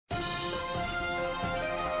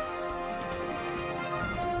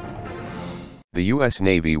The U.S.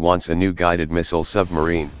 Navy wants a new guided missile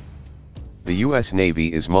submarine. The U.S.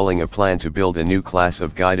 Navy is mulling a plan to build a new class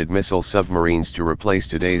of guided missile submarines to replace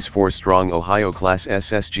today's four-strong Ohio-class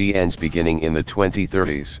SSGNs beginning in the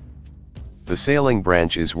 2030s. The sailing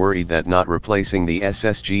branch is worried that not replacing the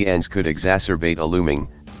SSGNs could exacerbate a looming,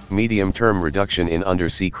 medium-term reduction in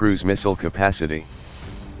undersea cruise missile capacity.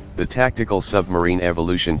 The Tactical Submarine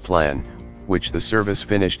Evolution Plan, which the service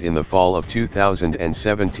finished in the fall of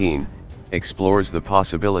 2017, explores the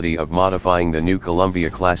possibility of modifying the new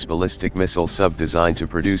Columbia-class ballistic missile sub designed to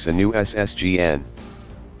produce a new SSGN.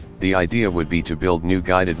 The idea would be to build new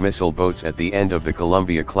guided missile boats at the end of the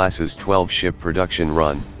Columbia-class's 12-ship production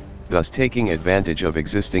run, thus taking advantage of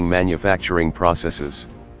existing manufacturing processes.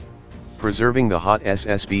 Preserving the hot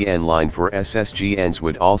SSBN line for SSGNs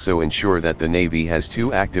would also ensure that the Navy has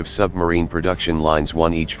two active submarine production lines,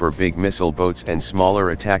 one each for big missile boats and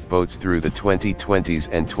smaller attack boats through the 2020s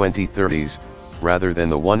and 2030s, rather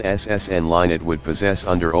than the one SSN line it would possess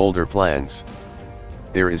under older plans.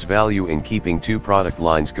 There is value in keeping two product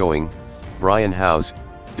lines going, Brian Howes,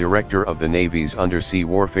 director of the Navy's Undersea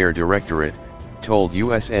Warfare Directorate, told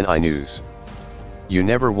USNI News. You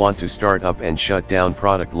never want to start up and shut down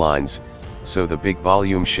product lines, so the big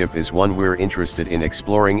volume ship is one we're interested in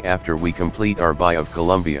exploring after we complete our buy of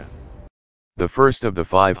Columbia. The first of the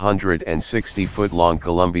 560-foot-long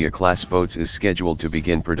Columbia-class boats is scheduled to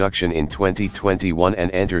begin production in 2021 and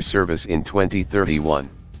enter service in 2031.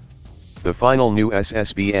 The final new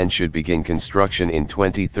SSBN should begin construction in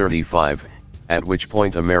 2035, at which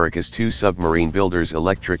point America's two submarine builders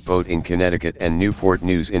Electric Boat in Connecticut and Newport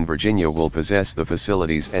News in Virginia will possess the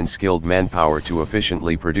facilities and skilled manpower to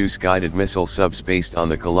efficiently produce guided missile subs based on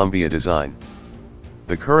the Columbia design.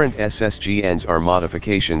 The current SSGNs are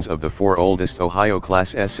modifications of the four oldest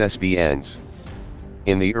Ohio-class SSBNs.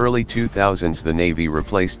 In the early 2000s, the Navy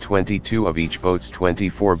replaced 22 of each boat's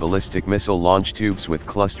 24 ballistic missile launch tubes with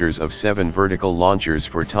clusters of 7 vertical launchers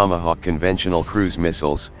for Tomahawk conventional cruise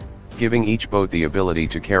missiles, giving each boat the ability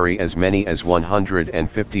to carry as many as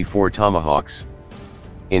 154 Tomahawks.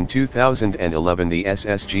 In 2011, the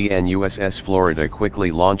SSGN USS Florida quickly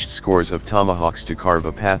launched scores of Tomahawks to carve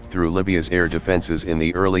a path through Libya's air defenses in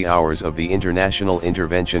the early hours of the international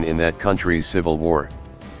intervention in that country's civil war.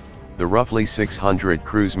 The roughly 600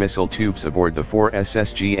 cruise missile tubes aboard the four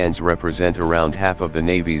SSGNs represent around half of the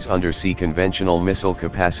Navy's undersea conventional missile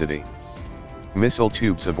capacity. Missile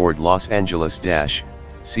tubes aboard Los Angeles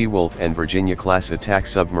Seawolf and Virginia-class attack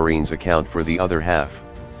submarines account for the other half.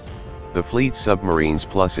 The fleet's submarines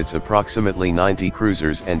plus its approximately 90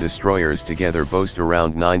 cruisers and destroyers together boast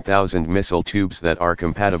around 9,000 missile tubes that are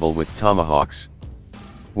compatible with Tomahawks.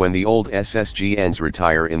 When the old SSGNs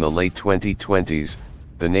retire in the late 2020s,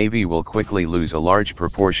 the Navy will quickly lose a large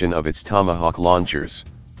proportion of its Tomahawk launchers.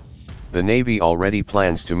 The Navy already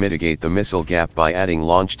plans to mitigate the missile gap by adding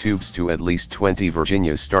launch tubes to at least 20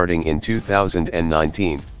 Virginias starting in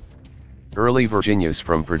 2019. Early Virginias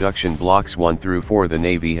from production blocks 1 through 4. The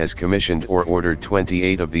Navy has commissioned or ordered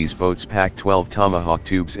 28 of these boats pack 12 Tomahawk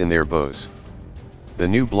tubes in their bows. The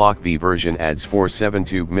new Block B version adds 4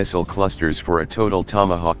 7-tube missile clusters for a total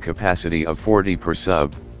Tomahawk capacity of 40 per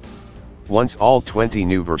sub. Once all 20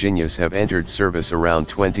 new Virginias have entered service around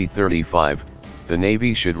 2035, the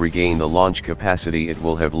Navy should regain the launch capacity it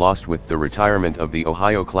will have lost with the retirement of the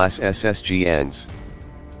Ohio-class SSGNs.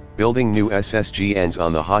 Building new SSGNs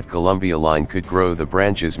on the hot Columbia line could grow the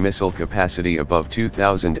branch's missile capacity above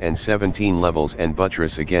 2017 levels and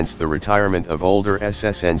buttress against the retirement of older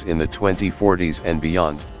SSNs in the 2040s and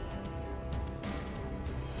beyond.